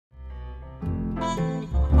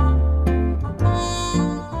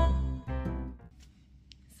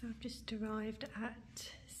So I've just arrived at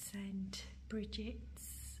St.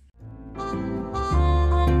 Bridget's.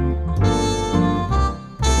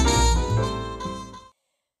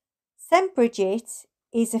 St. Bridget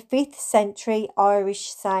is a 5th century Irish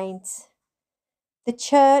saint. The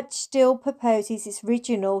church still proposes its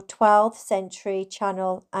original 12th century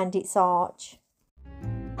chancel and its arch.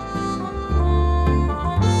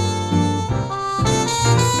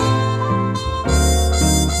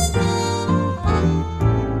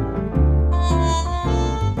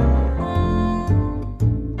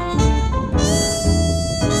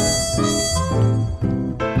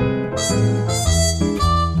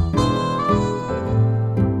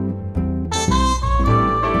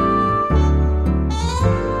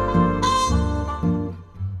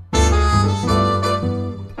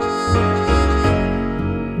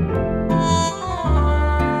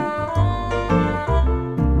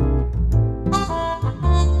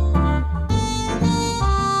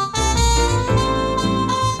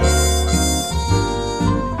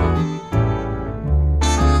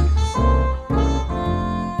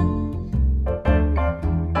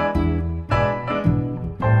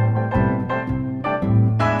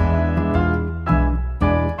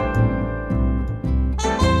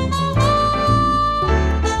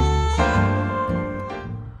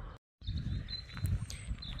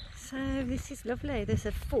 So this is lovely. There's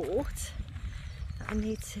a fort that I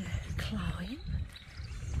need to climb.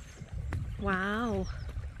 Wow.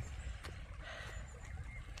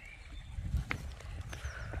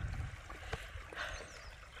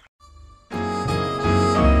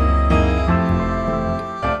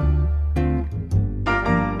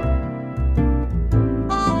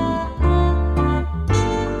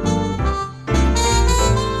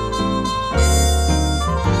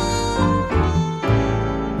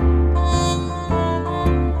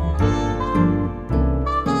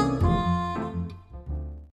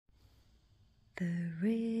 The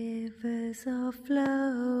rivers are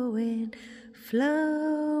flowing,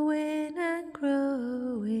 flowing and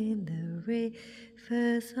growing. The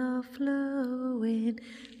rivers are flowing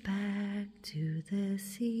back to the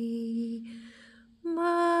sea.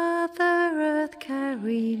 Mother Earth,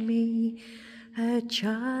 carry me, a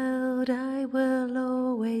child I will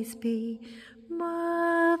always be.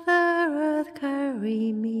 Mother Earth,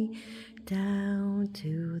 carry me down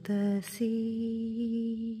to the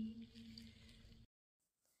sea.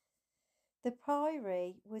 The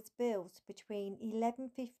priory was built between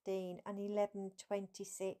 1115 and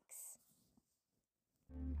 1126.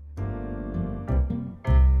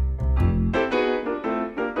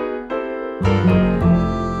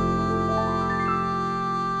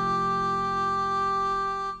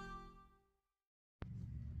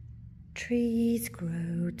 Trees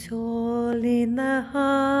grow tall in the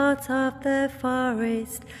heart of the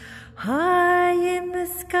forest, high in the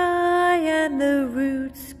sky, and the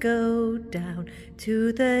roots go down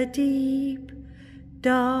to the deep,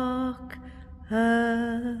 dark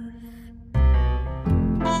earth.